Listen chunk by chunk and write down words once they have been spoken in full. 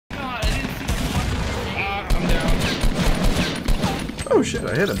Oh shit,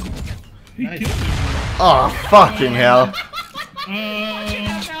 I hit him. He killed him. Oh, fucking hell.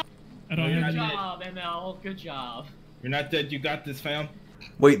 I don't Good have job, ML. Good job. You're not dead. You got this, fam.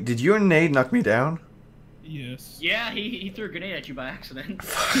 Wait, did your nade knock me down? Yes. Yeah, he threw a grenade at you by accident.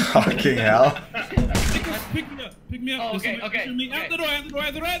 Fucking hell. Pick me up. Pick me up. Oh, okay, There's okay, somebody shooting me. okay. Out the door. Out the door.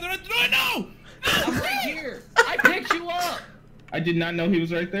 Out the door. Out the door. Out the door. No! I'm right here. I picked you up. I did not know he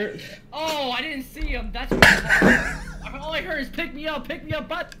was right there. Oh, I didn't see him. That's what all I heard is pick me up,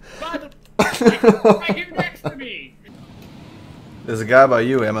 but the right here next to me. There's a guy by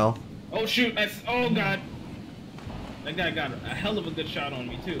you, ML. Oh shoot! Oh god. That guy got a hell of a good shot on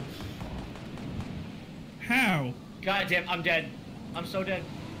me too. How? God damn, I'm dead. I'm so dead.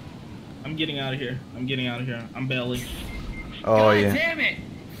 I'm getting out of here. I'm getting out of here. I'm bailing. Oh God yeah. damn it.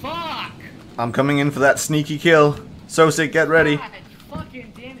 Fuck. I'm coming in for that sneaky kill. So sick, get ready. God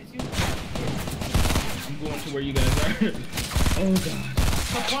fucking damn it, dude. I'm going to where you guys are. Oh god.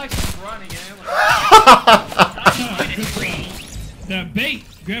 Complex is running, That bait.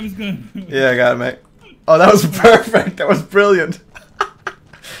 Grab his gun. Yeah, I got it, mate. Oh, that was perfect. That was brilliant.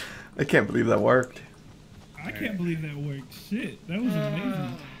 I can't believe that worked. I can't believe that worked. Shit, that was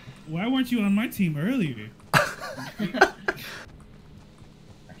amazing. Why weren't you on my team earlier?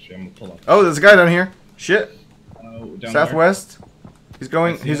 Actually, I'm gonna pull up. Oh, there's a guy down here. Shit. Down Southwest. He's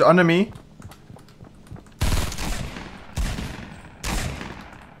going. He's under me.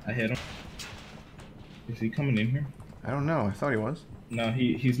 I hit him. Is he coming in here? I don't know. I thought he was. No,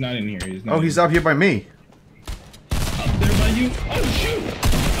 he's not in here. He's not. Oh, he's up here by me. Up there by you. Oh shoot!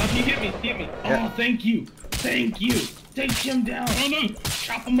 He hit me. He hit me. Yeah. Oh, thank you. Thank you. Take him down. Oh no!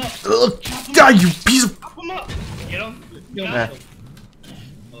 Chop him up. Ugh, Chop him die, up. you piece of. Chop him up. Get him. Kill Nah. him.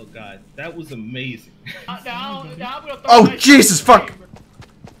 Oh god, that was amazing. Now I'm gonna throw Oh my Jesus, shit. fuck!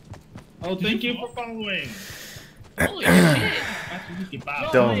 Oh, thank you for following. Holy shit.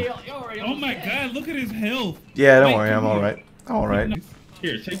 Don't. Oh my god, look at his health. Yeah, don't Wait, worry. I'm come all here. right. I'm all right.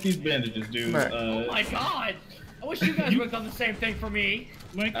 Here, take these bandages, dude. Right. Oh my god. I wish you guys would have done the same thing for me.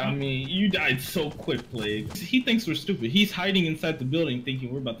 Like, I mean, you died so quick, Plague. He thinks we're stupid. He's hiding inside the building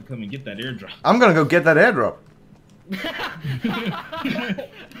thinking we're about to come and get that airdrop. I'm gonna go get that airdrop. the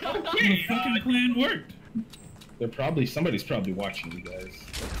fucking plan worked. Somebody's probably watching you guys.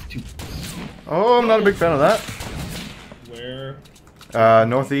 Oh, I'm not a big fan of that. Where?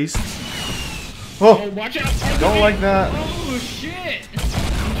 Northeast. Oh, Oh, watch out! don't like that. Oh shit.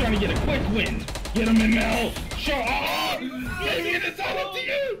 I'm trying to get a quick win. Get him in now. Show off. David, it's all up to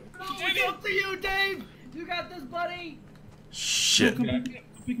you. It's up to you, Dave. You got this, buddy. Shit. Come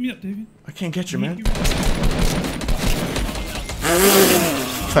pick me up, David. I can't get you, man.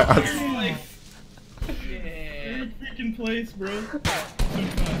 Like, Shit. freaking place, bro. Oh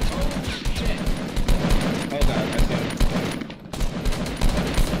shit. Oh god, I see him.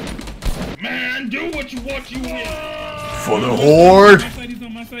 Man, do what you want, you win. For the horde. He's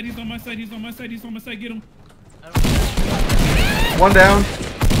on my side. He's on my side. He's on my side. He's on my side. Get him. One down.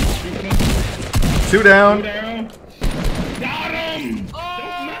 Two down. Down. Got him.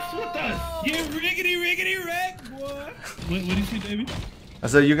 Don't mess with us. Get riggedy wreck, boy. What do you say, David? I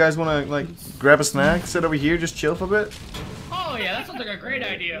said, you guys want to like grab a snack, sit over here, just chill for a bit? Oh yeah, that sounds like a great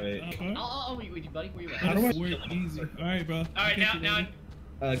idea. Wait. I'll meet with you, buddy. Where you How at? do I work easy? All right, bro. Alright, now.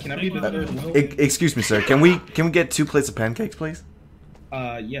 Can I be the third wheel? Excuse me, sir. Can we get 2 plates of pancakes, please?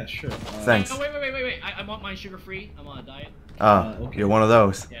 Yeah, sure. Thanks. Oh, wait. I want mine sugar-free. I'm on a diet. Okay. You're one of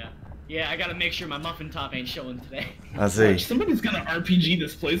those. Yeah. Yeah, I gotta make sure my muffin top ain't showing today. I see. Somebody's gonna RPG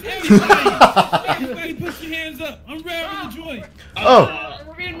this place. Everybody put your hands up. I'm grabbing the joint. Oh.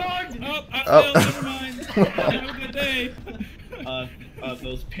 We're being mugged. Oh, I Oh. failed. Never mind. Have a good day.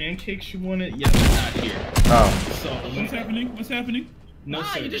 Those pancakes you wanted? Yeah, they're not here. Oh. So, What's happening? What's happening? no You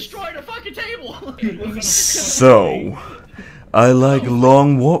service. destroyed a fucking table. So, I like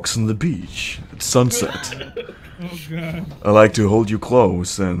long walks on the beach at sunset. Oh god. I like to hold you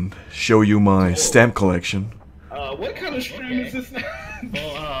close and show you my stamp collection. What kind of stream is this now?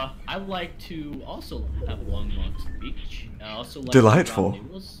 Well, I like to also have long walks on the beach. I also like Delightful. ramen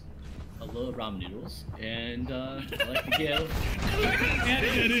noodles. I love ramen noodles, and I like to give. Add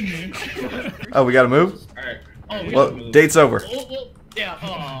that in there. Oh, we gotta move? Alright. Oh, we Well, date's over. yeah.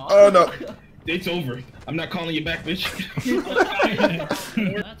 Oh no. Date's over. I'm not calling you back, bitch.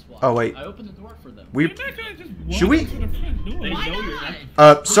 That's why. Oh, wait. I opened the door for them. We You're not gonna just walk Should we- into the front door. They Why know you're not?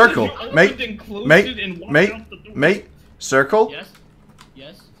 not. Circle. You opened Mate. and closed Mate. it and walked Mate. out the door. Mate. Circle. Yes.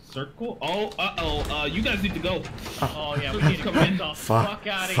 Yes. Circle? Oh, uh-oh. You guys need to go. Oh yeah, we need to get the fuck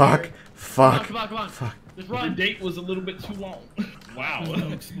out of Fuck. here. Fuck. Come on. Fuck. Just Your run. date was a little bit too long. Wow. No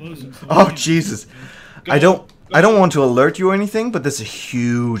explosions. Oh Jesus. I don't. I don't want to alert you or anything, but there's a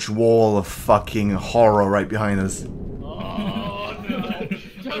huge wall of fucking horror right behind us. Oh no!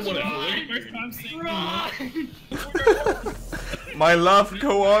 Just run! First time seeing Run! My love,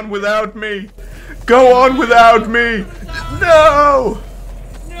 go on without me. Go on without me. No.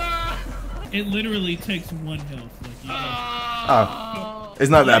 No! It literally takes 1 health. Like, Oh, it's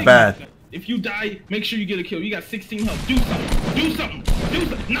not that bad. If you die, make sure you get a kill. You got 16 health. Do something. Do something. Do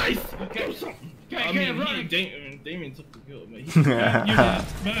something. Nice. Do something. Okay, run. Damien took the kill, man. you're dead.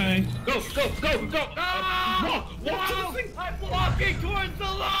 Bye. Go, go, go, go. Ah! Wow! I'm walking towards the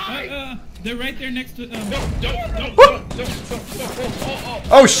line! They're right there next to. Don't.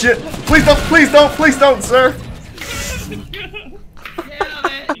 Oh shit! Please don't! Please don't! Please don't, sir! Damn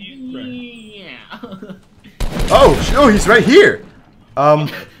it! Yeah. Oh, he's right here.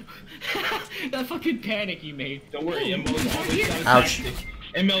 That fucking panic you made. Don't worry, ML's always got a Ouch. tactic.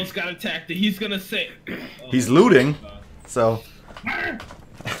 ML's got a tactic. He's gonna say. He's looting, so.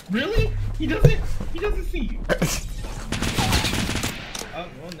 Really? He doesn't see you. Well,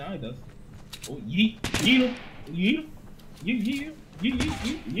 now he does. Oh, yeet, yeet him, yeet him, yeet,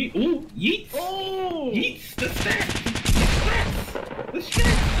 yeet, ooh, yeet, Oh! yeet, the stats, the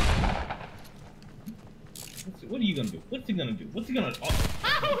stats. What are you gonna do? What's he gonna do? What's he gonna?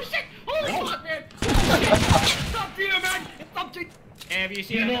 Oh shit! Holy fuck, man! It's up to you, man! It's up to you! Have you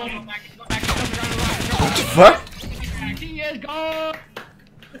seen him? Go back, go back, What the fuck? He is gone!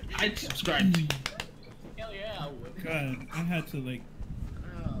 I subscribed. Hell yeah, I would. God, I had to like.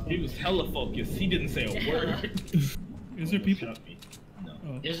 He was hella focused. He didn't say a word. Is there people? Shut up, me. No.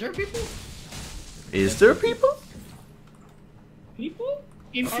 Oh. Is there people? Is there people? People?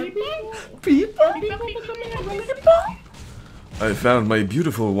 People? I found my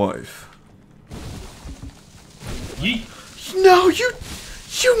beautiful wife. Yeet. No, you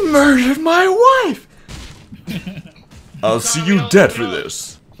murdered my wife! I'll see you dead for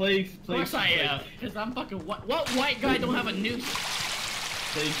this. Plague. Of course I am, because I'm fucking what white guy don't have a noose?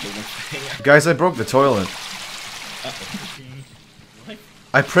 Guys, I broke the toilet. What?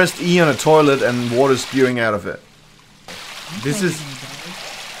 I pressed E on a toilet and water spewing out of it. This is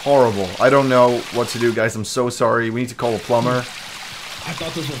horrible. I don't know what to do, guys. I'm so sorry. We need to call a plumber. I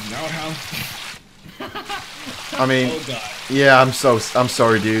thought this was an outhouse. I mean, Oh god. yeah, I'm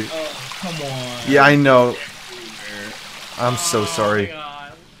sorry, dude. Oh, come on. Yeah, I know. I'm so Oh sorry. my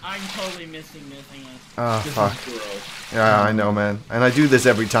god. I'm totally missing it. Ah, This fuck. is gross. Yeah, I know, man. And I do this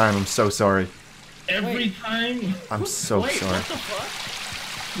every time. I'm so sorry. Every time I'm so Wait, sorry. what the fuck?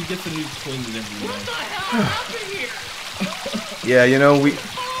 he gets a new toilet every What day. the hell happened here? Yeah, you know,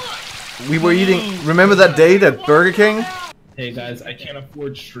 Fuck! we were eating. Remember that day at Burger King? Hey guys, I can't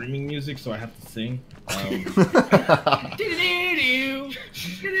afford streaming music, so I have to sing.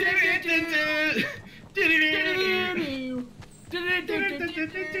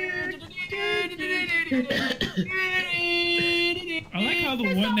 I like how the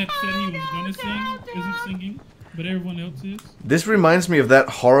one that said he was gonna sing isn't singing, but everyone else is. This reminds me of that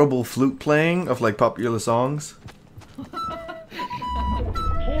horrible flute playing of like popular songs.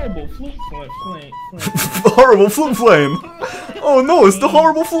 Horrible flute flame. Horrible flute flame! Oh no, it's the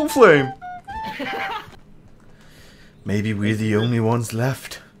horrible flute flame! Maybe we're the only ones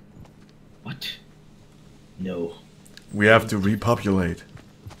left. What? No. We have to repopulate.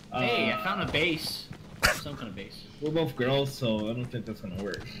 Hey, I found a base. Some kind of base. We're both girls, so I don't think that's gonna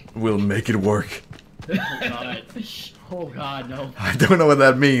work. We'll make it work. Oh god. Oh god, no. I don't know what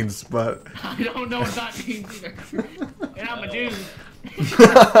that means, but... I don't know what that means either. And I'm a dude.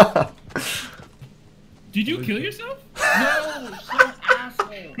 Did you kill yourself? No, some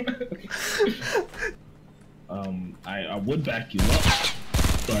asshole. I would back you up,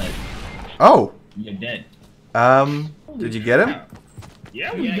 but Oh! you're dead. Did you get him?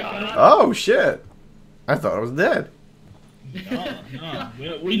 Yeah, we Yeah, got it. Oh, shit. I thought I was dead. No.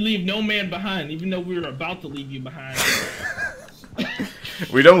 We leave no man behind, even though we were about to leave you behind.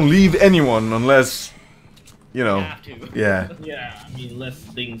 We don't leave anyone unless, you know, Have to. yeah. Yeah, I mean, less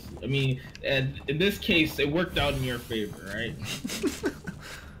things. I mean, and in this case, it worked out in your favor, right?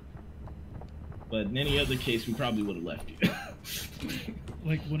 But in any other case, we probably would have left you.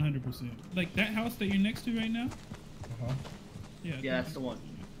 Like 100%. Like that house that you're next to right now? Uh-huh. Yeah. Yeah, that's the one.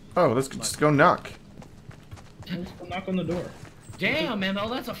 Oh, let's just go knock. Let's go knock on the door. Damn, ML,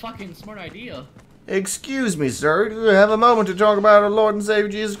 that's a fucking smart idea. Excuse me, sir. Do you have a moment to talk about our Lord and Savior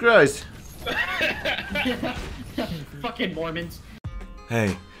Jesus Christ? Fucking Mormons.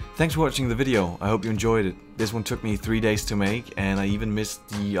 Hey, thanks for watching the video. I hope you enjoyed it. This one took me 3 days to make, and I even missed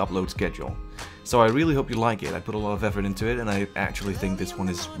the upload schedule. So I really hope you like it. I put a lot of effort into it, and I actually think this one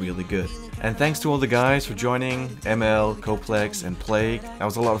is really good. And thanks to all the guys for joining, ML, Coplex, and Plague. That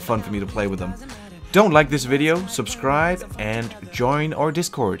was a lot of fun for me to play with them. Don't like this video, subscribe, and join our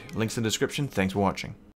Discord. Links in the description. Thanks for watching.